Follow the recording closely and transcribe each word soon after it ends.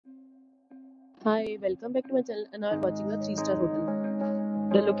Hi, welcome back to my channel and are watching a 3-star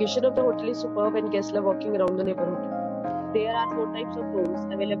hotel. The location of the hotel is superb and guests love walking around the neighborhood. There are 4 types of rooms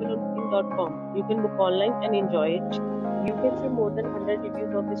available on booking.com. You can book online and enjoy it. You can see more than 100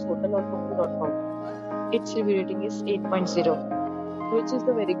 reviews of this hotel on booking.com. Its review rating is 8.0, which is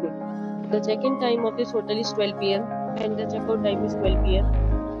the very good. The check-in time of this hotel is 12 p.m. and the check-out time is 12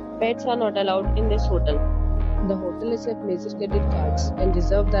 p.m. Pets are not allowed in this hotel. The hotel accepts major credit cards and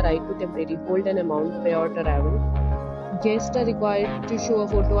reserves the right to temporarily hold an amount prior to arrival. Guests are required to show a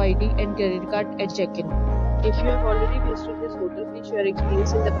photo ID and credit card at check-in. If you have already visited this hotel, please share your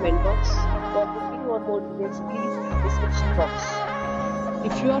experience in the comment box. For booking or more details, please read the description box.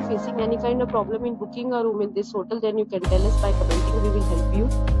 If you are facing any kind of problem in booking a room in this hotel, then you can tell us by commenting. We will help you.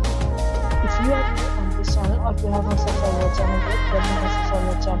 If you are new on this channel or you have not subscribed our channel yet, then you must subscribe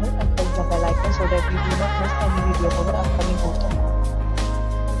our channel and press the bell icon so that you do not miss any video of our upcoming hotel.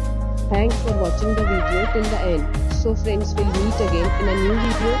 Thanks for watching the video till the end. So friends, will meet again in a new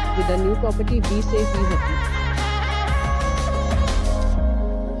video with a new property. Be safe, be happy.